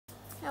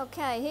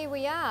Okay, here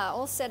we are,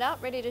 all set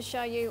up, ready to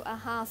show you a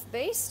half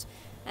beast.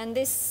 And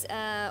this,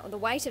 the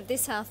weight of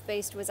this half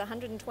beast was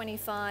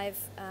 125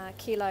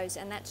 kilos,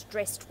 and that's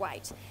dressed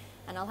weight.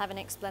 And I'll have an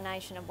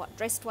explanation of what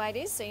dressed weight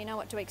is, so you know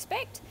what to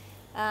expect.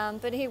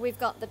 But here we've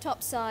got the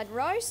top side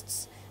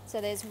roasts.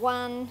 So there's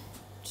 1,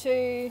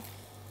 2,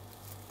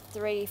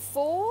 3,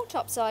 4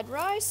 top side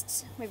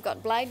roasts. We've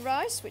got blade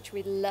roast, which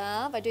we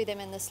love. I do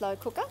them in the slow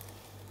cooker.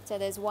 So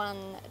there's 1,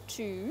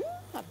 2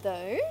 of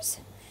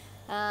those.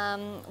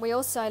 We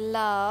also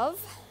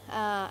love,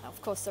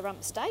 of course, the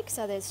rump steak.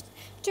 So there's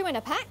 2 in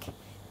a pack.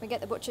 We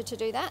get the butcher to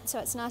do that, so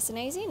it's nice and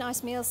easy,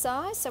 nice meal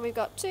size. So we've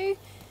got 2,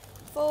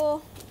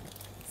 4,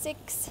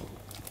 6,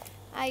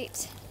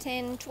 8,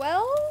 10,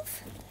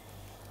 12.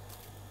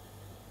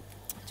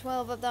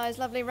 12 of those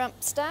lovely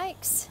rump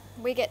steaks.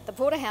 We get the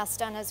porterhouse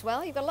done as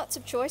well. You've got lots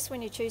of choice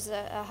when you choose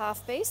a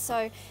half beast.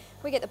 So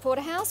we get the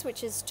porterhouse,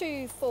 which is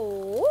 2,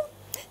 4,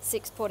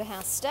 6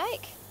 porterhouse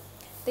steak.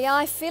 The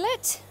eye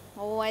fillet,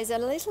 always a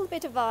little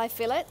bit of eye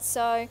fillet.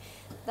 So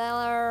there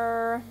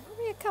are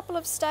probably a couple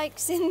of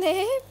steaks in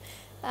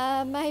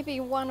there, maybe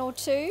 1 or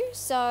 2.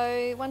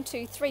 So 1,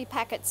 2, 3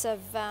 packets of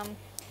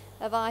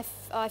eye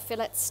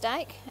fillet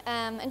steak.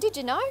 And did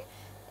you know,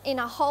 in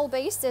a whole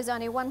beast, there's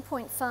only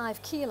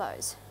 1.5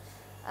 kilos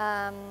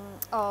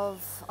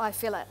of eye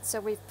fillet. So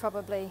we've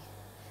probably,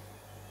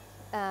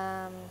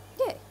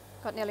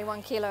 got nearly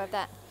 1 kilo of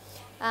that.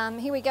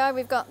 Here we go,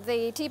 we've got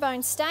the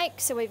T-bone steak.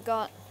 So we've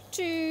got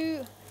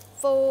 2,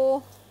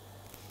 4,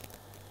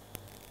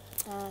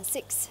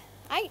 6,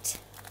 8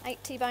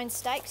 T-bone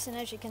steaks. And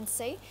as you can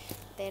see,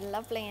 they're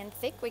lovely and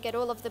thick. We get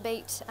all of the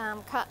meat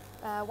cut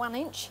 1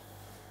 inch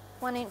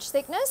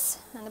thickness.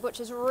 And the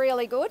butcher's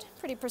really good,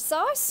 pretty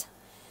precise.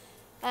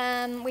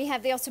 We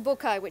have the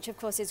ossobuco, which of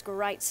course is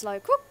great slow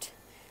cooked.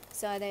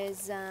 So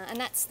there's, and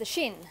that's the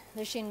shin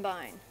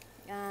bone.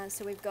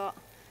 So we've got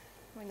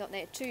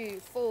there 2,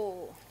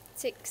 4,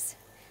 6,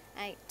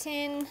 8,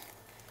 10,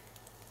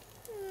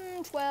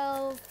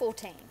 12,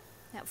 14.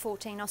 About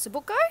 14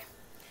 ossobuco.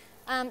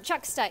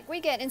 Chuck steak. We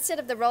get, instead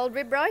of the rolled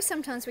rib roast,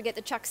 sometimes we get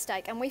the chuck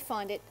steak, and we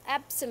find it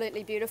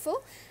absolutely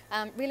beautiful.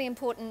 Really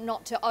important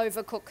not to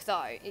overcook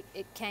though.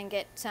 It can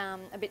get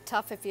a bit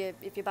tough if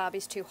your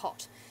barbie's too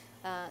hot.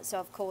 So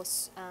of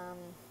course,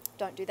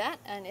 don't do that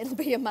and it'll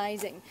be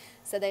amazing.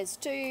 So there's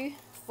 2,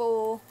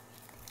 4,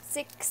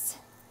 6,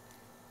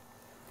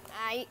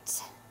 8,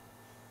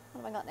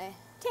 what have I got there?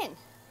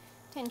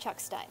 10 chuck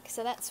steak.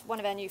 So that's one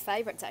of our new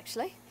favourites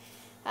actually.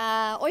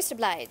 Oyster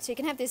blade. So you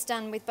can have this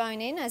done with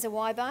bone in as a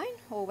Y bone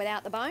or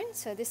without the bone.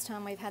 So this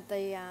time we've had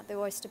the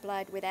oyster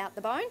blade without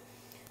the bone.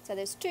 So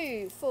there's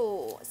 2,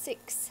 4,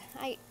 6,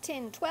 8,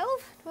 10, 12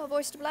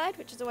 oyster blade,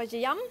 which is always a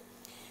yum.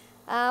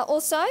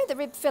 Also the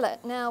rib fillet.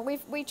 Now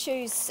we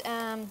choose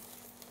to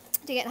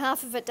get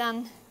half of it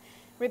done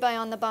ribeye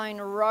on the bone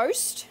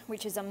roast,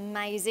 which is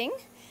amazing.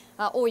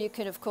 Or you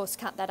could of course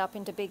cut that up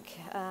into big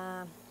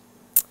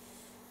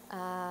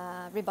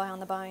ribeye on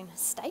the bone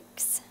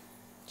steaks,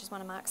 which is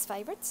one of Mark's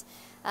favourites.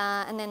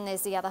 And then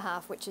there's the other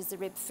half, which is the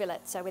rib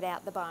fillet, so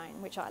without the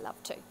bone, which I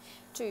love too.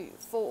 2,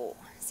 4,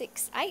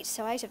 6, 8,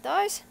 so 8 of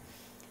those.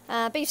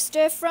 Beef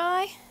stir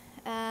fry.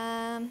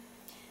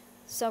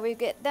 So we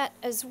get that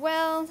as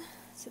well.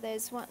 So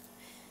there's one.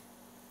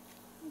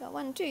 We've got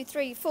 1, 2,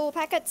 3, 4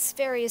 packets,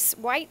 various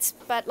weights.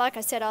 But like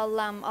I said,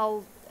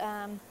 I'll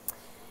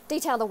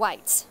detail the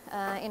weights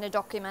in a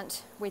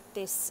document with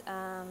this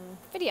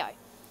video.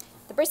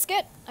 The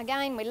brisket,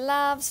 again, we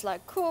love slow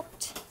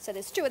cooked. So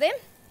there's 2 of them.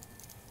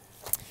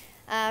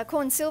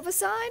 Corn silver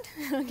side.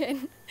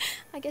 Again,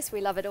 I guess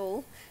we love it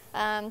all.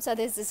 So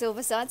there's the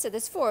silver side. So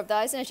there's 4 of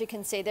those, and as you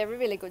can see, they're a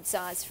really good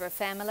size for a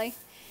family.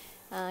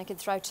 You can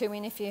throw 2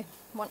 in if you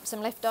want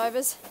some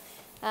leftovers.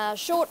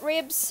 Short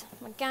ribs,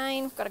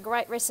 again, we've got a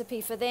great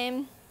recipe for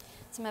them.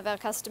 Some of our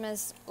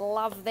customers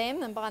love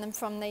them and buy them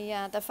from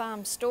the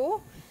farm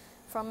store,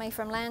 from me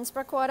from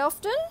Landsborough quite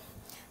often.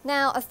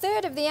 Now,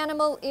 1/3 of the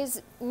animal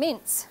is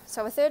mince.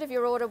 So 1/3 of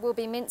your order will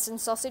be mince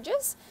and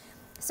sausages.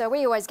 So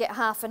we always get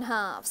half and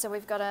half. So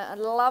we've got a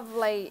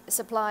lovely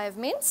supply of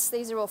mince.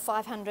 These are all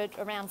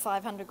around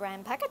 500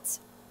 gram packets.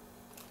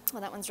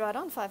 Well, that one's right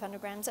on,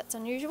 500 grams, that's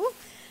unusual.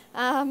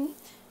 And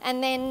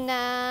then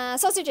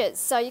sausages,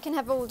 so you can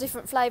have all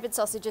different flavoured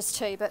sausages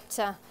too,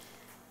 but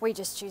we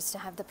just choose to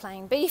have the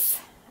plain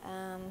beef.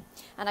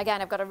 And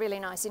again, I've got a really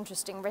nice,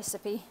 interesting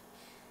recipe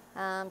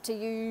to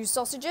use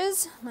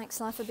sausages, makes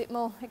life a bit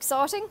more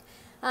exciting.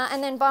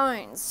 And then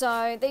bones,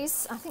 so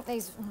these, I think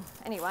these,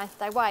 anyway,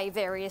 they weigh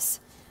various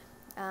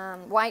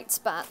weights,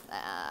 but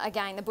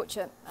again, the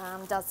butcher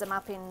does them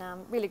up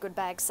in really good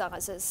bag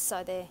sizes,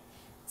 so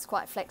it's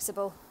quite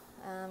flexible.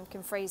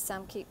 Can freeze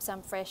some, keep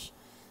some fresh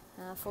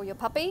for your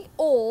puppy,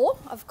 or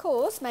of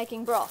course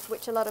making broth,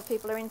 which a lot of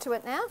people are into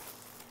it now.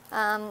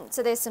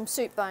 So there's some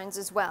soup bones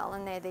as well,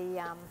 and they're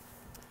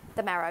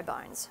the marrow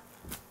bones.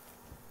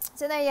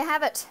 So there you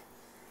have it.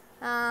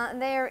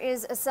 There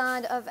is a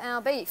side of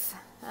our beef.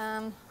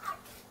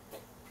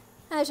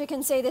 As you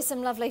can see, there's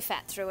some lovely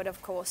fat through it,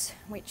 of course,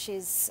 which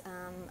is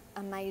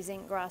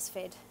amazing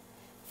grass-fed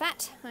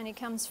fat only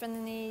comes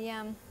from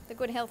the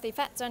good healthy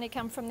fats only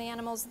come from the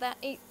animals that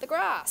eat the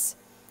grass.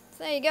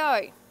 So there you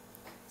go.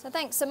 So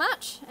thanks so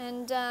much,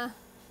 and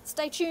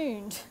stay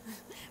tuned.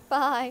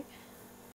 Bye.